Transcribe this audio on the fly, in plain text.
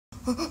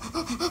Get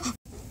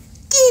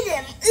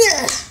him!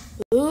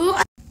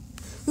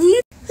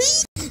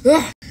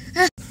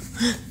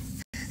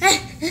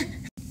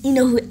 You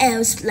know who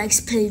else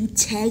likes playing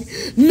tag?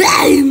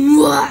 My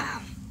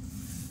mom!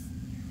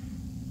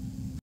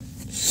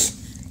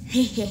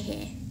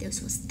 Hehehe,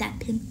 those will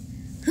stop him.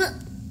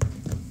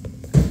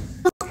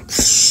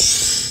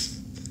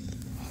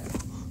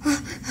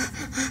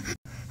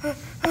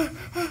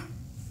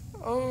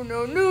 Oh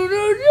no, no,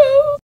 no,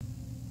 no!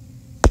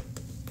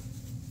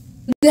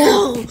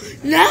 No!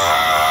 No!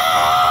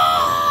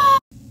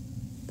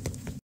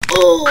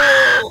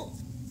 Oh!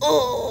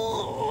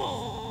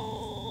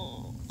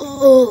 Oh!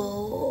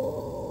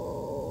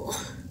 Oh!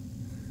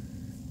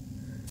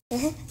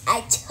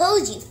 I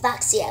told you,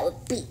 Foxy, I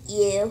would beat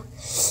you.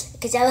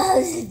 Because I will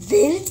always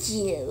avenge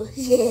you.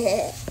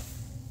 Yeah.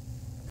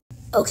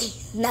 Okay,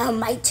 now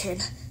my turn.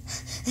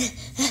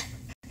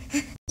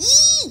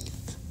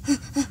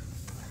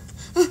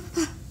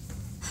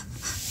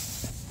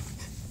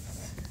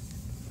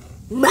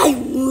 My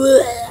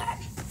word!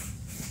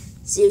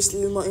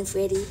 Seriously, Lemon and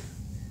Freddy?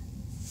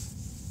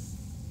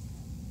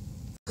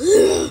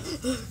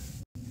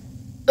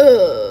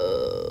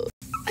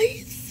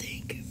 I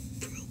think I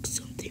broke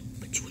something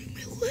between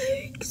my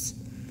legs.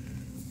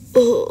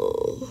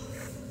 Oh.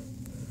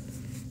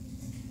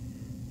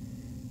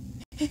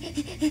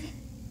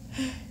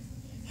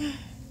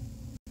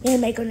 Where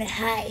am I gonna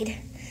hide?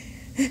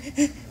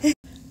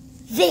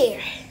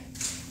 There.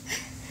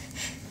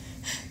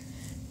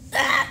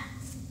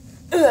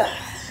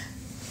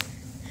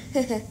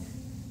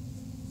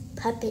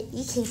 Puppet,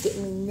 you can't get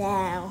me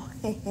now.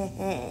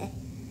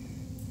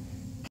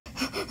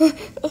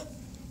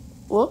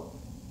 What?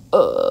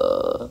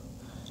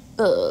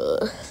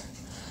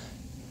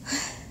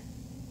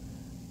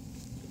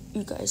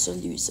 You guys are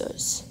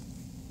losers.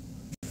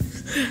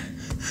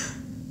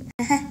 You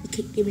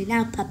can't get me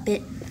now,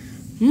 Puppet.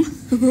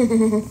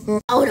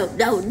 Oh no,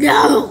 no,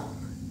 no!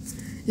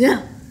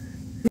 No!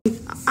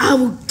 I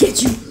will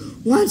get you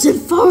once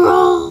and for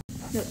all!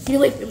 No, get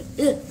away from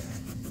me.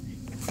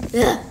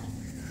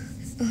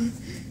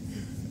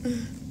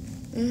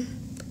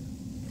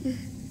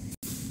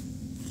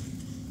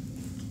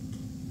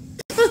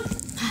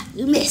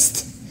 You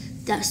missed.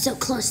 That was so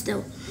close,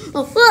 though.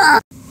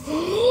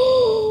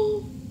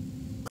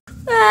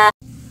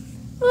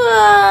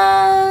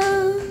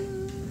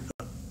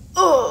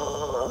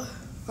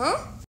 Huh?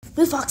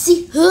 Hey,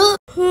 Foxy. Not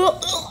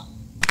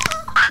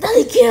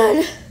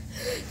again.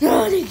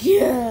 Not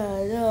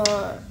again.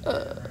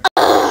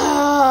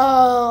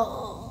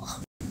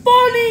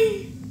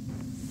 Bonnie!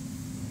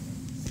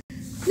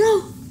 No.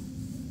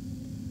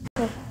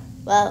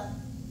 Well,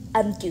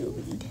 I'm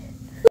doomed.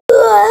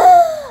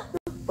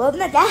 Well, I'm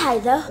not that high,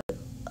 though.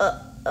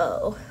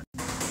 Uh-oh.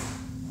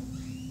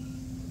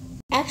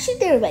 Actually,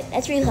 never mind.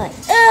 That's really high.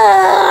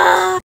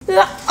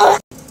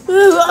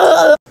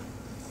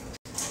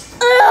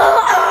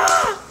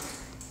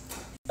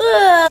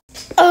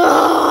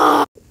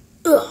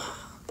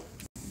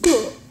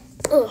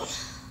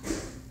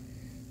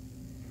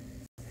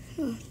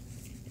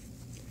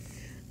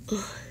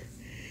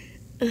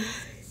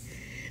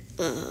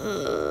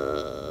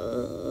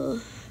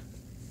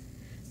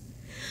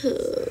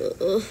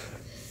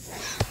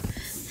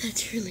 That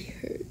really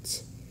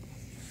hurts.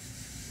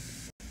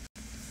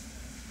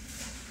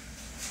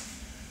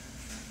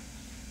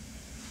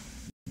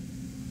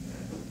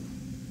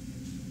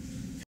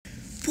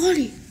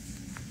 Bonnie!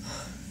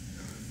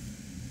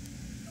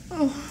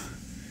 Oh,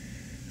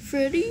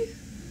 Freddy?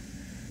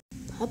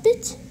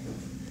 Puppet?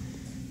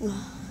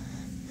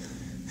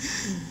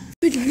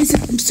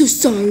 I'm so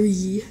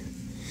sorry.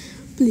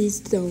 Please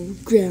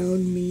don't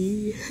ground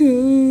me.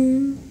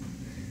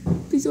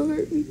 Please don't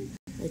hurt me.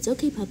 It's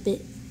okay,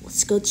 Puppet.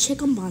 Let's go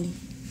check on Bonnie.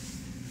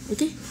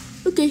 Okay?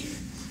 Okay.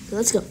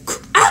 Let's go.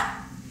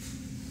 Ah!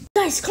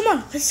 Guys, come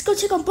on. Let's go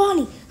check on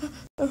Bonnie.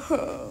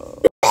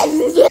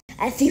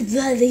 I think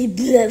Bonnie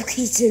broke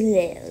his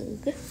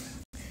leg.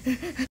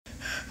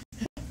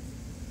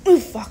 Oh,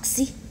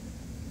 Foxy.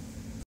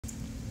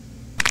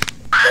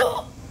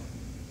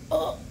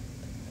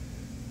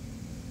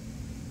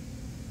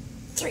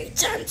 3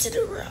 times in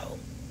a row.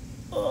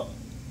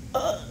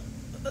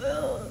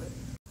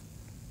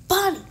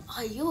 Bonnie,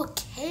 are you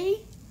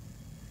okay?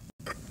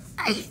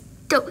 I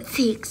don't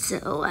think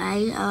so.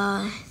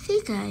 I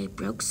think I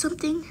broke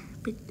something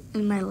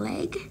in my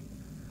leg.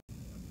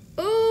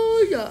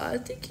 Oh, yeah, I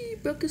think he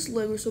broke his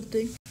leg or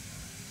something.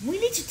 We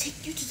need to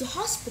take you to the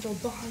hospital,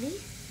 Bonnie.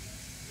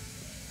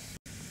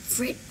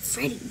 Freddy,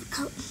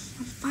 I'm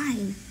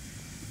fine.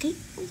 Okay,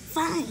 I'm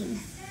fine.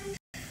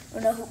 I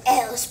don't know who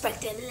else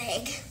broke their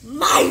leg.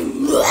 My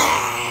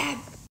leg!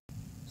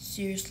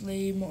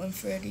 Seriously, Mo and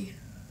Freddy.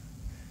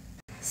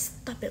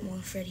 Stop it, Mo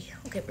and Freddy.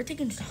 Okay, we're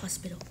taking you to the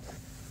hospital.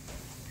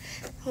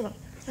 Hold on,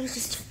 let me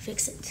just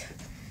fix it.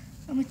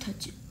 I'm gonna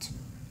touch it.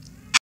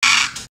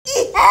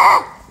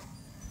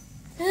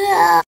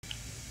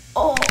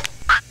 Oh,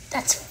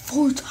 that's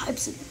 4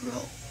 times in a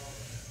row.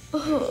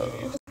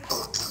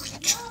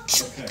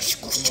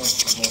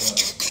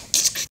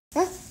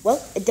 Huh? Well,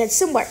 it did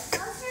some work.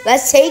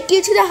 Let's take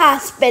you to the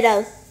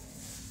hospital.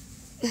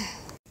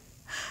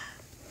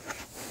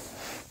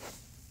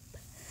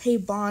 Hey,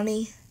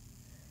 Bonnie.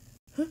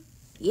 Huh?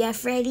 Yeah,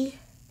 Freddy?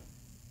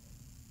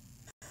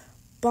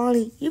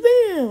 Bonnie, you've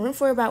been in a room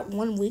for about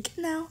 1 week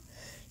now.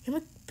 You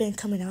haven't been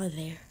coming out of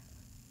there.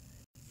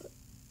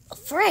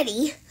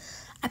 Freddy,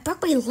 I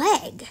broke my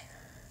leg.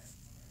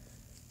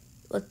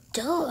 Well,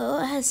 duh,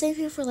 I had stayed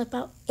here for like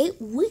about 8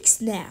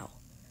 weeks now.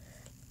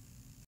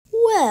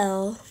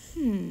 Well,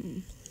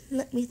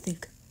 let me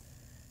think.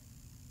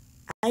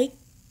 I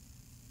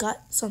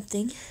got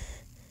something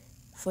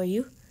for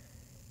you,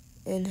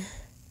 and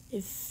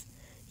if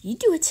you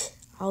do it,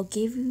 I'll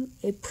give you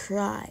a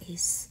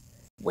prize.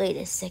 Wait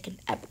a second,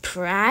 a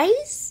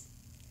prize?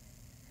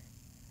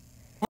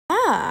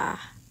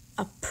 Ah,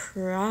 a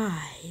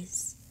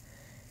prize.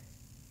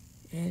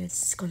 And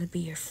it's gonna be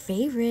your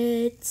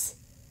favorite.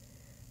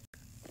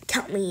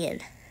 Count me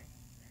in.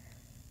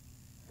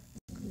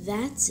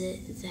 That's it.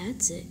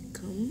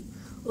 Come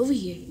over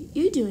here.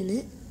 You're doing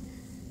it.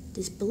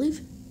 Just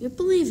believe. You're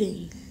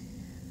believing.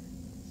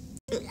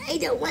 I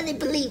don't want to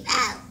believe.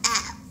 Ow,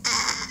 ow,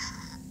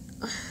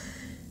 ow.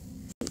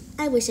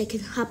 I wish I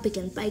could hop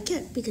again, but I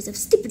can't because of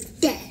stupid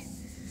dad.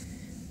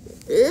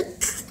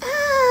 Oops. Ow.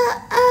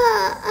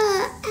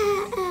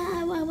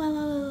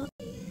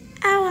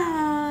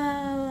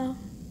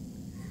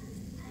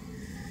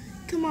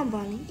 Come on,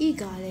 Bonnie. You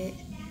got it.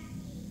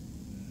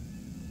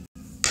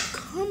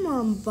 Come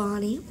on,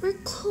 Bonnie. We're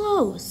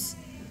close.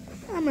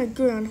 I'm a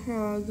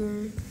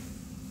groundhogger.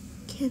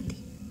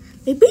 Candy.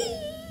 Baby!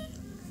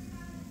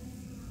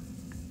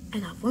 I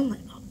got one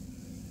light bulb.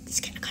 This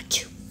guy got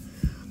two.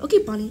 Okay,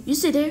 Bonnie, you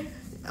stay there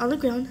on the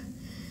ground.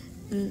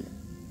 And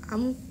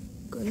I'm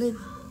gonna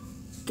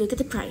go get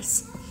the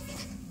prize.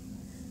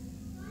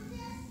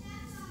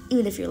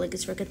 Even if your leg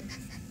is broken.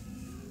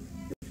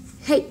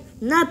 Hey,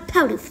 not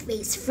pouty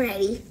face,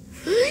 Freddy.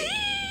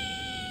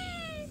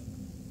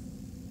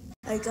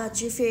 I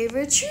got your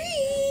favorite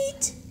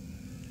treat.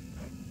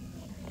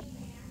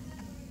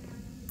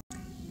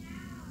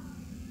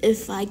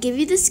 If I give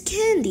you this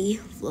candy,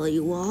 will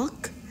you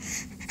walk?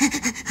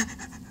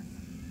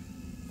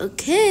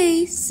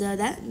 Okay, so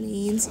that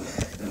means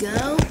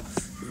go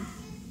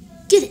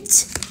get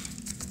it.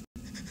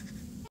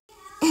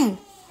 And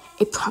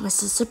a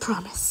promise is a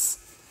promise.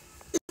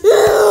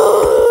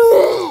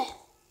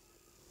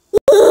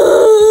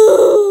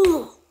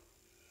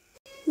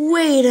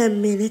 Wait a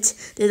minute.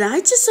 Did I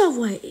just saw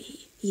what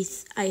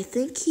I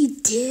think he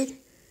did?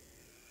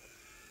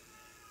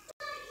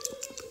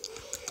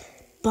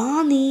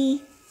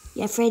 Bonnie.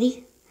 Yeah,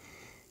 Freddy?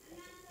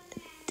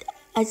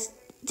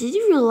 Did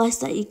you realize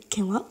that you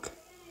can walk?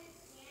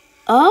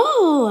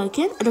 Oh, I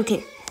can?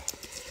 Okay.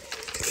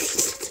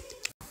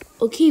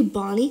 Okay,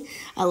 Bonnie.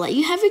 I'll let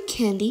you have your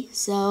candy.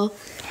 So,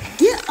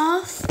 get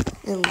off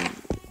and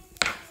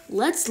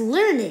let's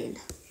learn it.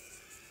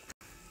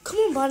 Come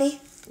on, Bonnie.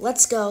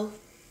 Let's go.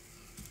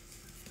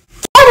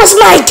 That was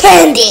my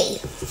candy!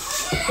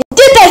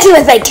 Get back here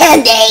with my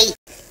candy!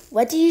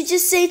 What did you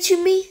just say to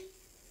me?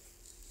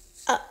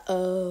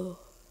 Uh-oh.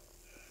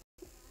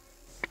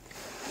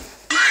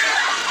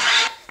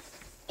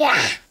 Yeah.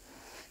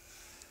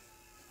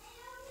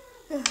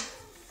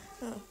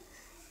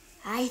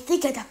 I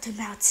think I knocked him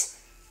out.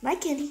 My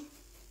candy.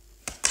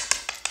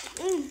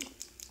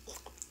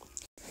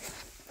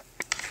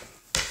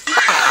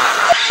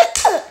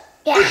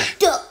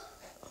 Yeah.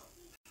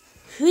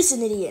 Who's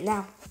an idiot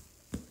now?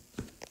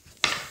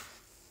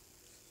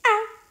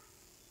 Ow.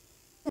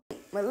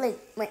 My leg,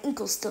 my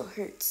ankle still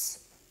hurts.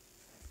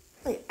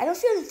 Wait, I don't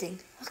feel anything.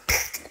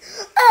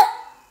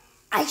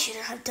 I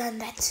shouldn't have done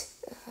that.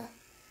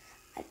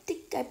 I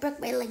think I broke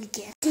my leg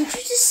again. Did you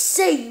just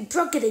say you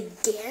broke it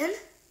again?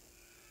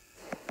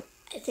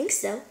 I think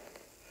so.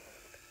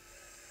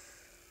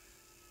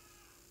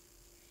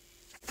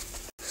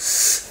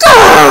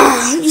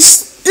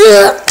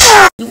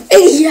 You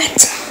idiot!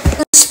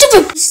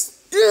 Stupid!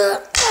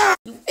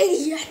 You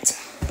idiot!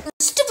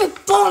 Stupid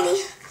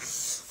Bonnie!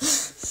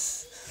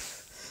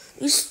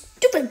 You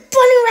stupid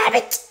bunny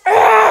rabbit!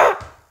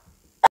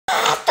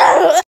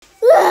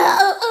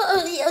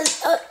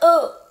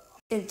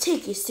 And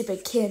take your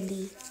stupid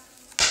candy.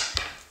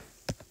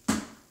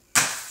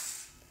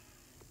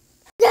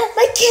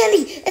 My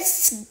candy!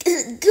 It's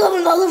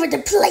going all over the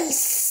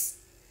place!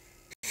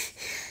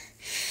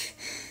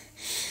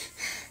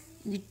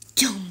 You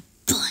dumb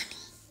bunny.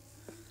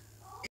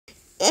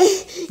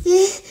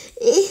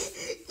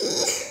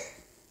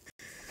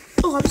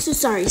 Oh, I'm so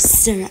sorry,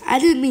 sir. I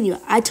didn't mean you.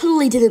 I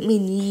totally didn't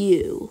mean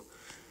you.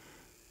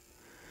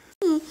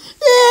 No,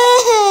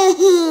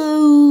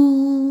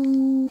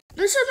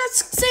 sir, I'm not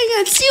saying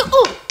it's you.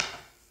 Oh!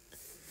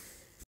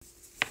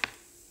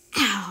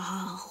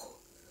 Ow.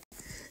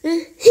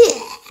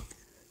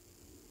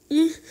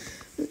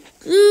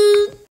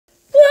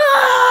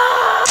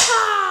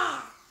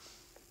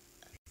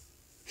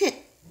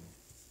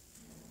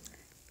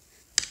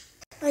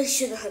 I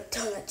shouldn't have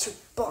done that to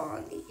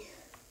Bonnie.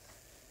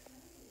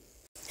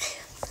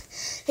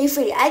 Hey,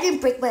 Freddy, I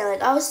didn't break my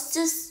leg. I was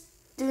just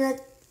not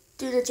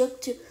do the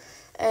joke to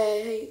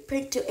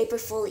prank to April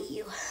Fool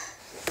you.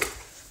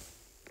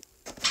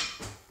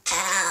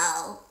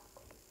 Ow!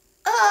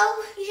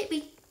 Oh, you hit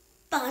me,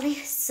 Bonnie.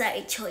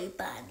 Sorry, Toy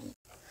Bonnie.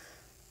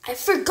 I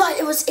forgot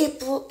it was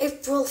April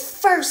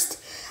 1st.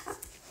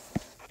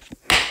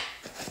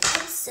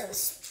 I'm so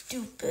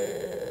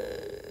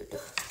stupid.